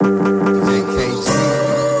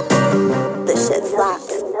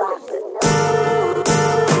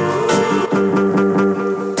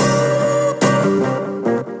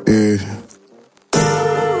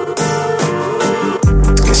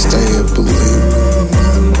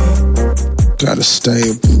gotta stay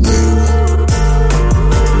a believer.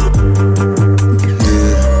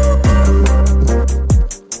 Yeah.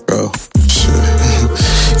 Bro, shit.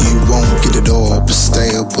 You won't get it all, but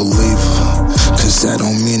stay a believer. Cause that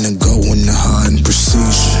don't mean to go into hiding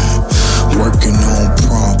procedure. Working on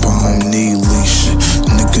prompt, I don't need leash.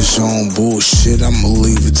 Niggas on bullshit, I'ma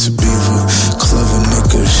leave it to Beaver. Clever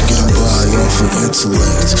niggas getting by off of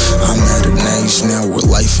intellect. I'm at an age now where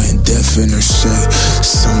life and death intersect.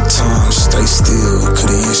 Sometimes stay still,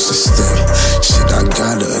 coulda answered step. Shit, I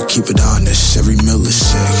gotta keep it honest, every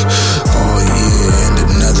millisecond. Oh yeah, and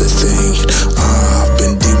another thing, I've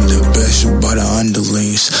been deemed the best by the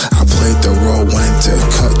underlings. I played the role, wanted to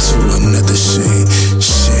cut to another scene.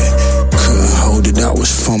 Shit, couldn't hold it, I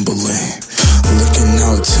was fumbling. Looking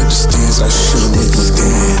out to the stands, I should've looked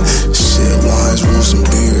within. Shit, lines, rules, and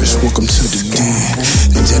beers, welcome to the den.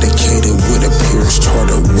 Dedicated with a pierce, toward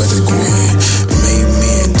a weather grin. Made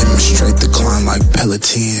men demonstrate the climb like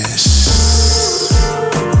Pelotons.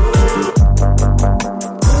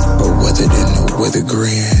 Or weathered in a weather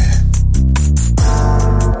grin.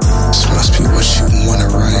 This must be what you wanna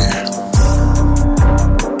write.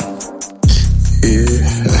 Yeah.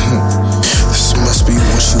 This must be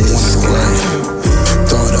what you wanna write.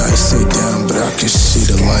 Thought I'd stay down, but I can see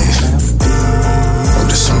the light. Oh,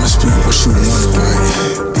 this must be what you wanna write.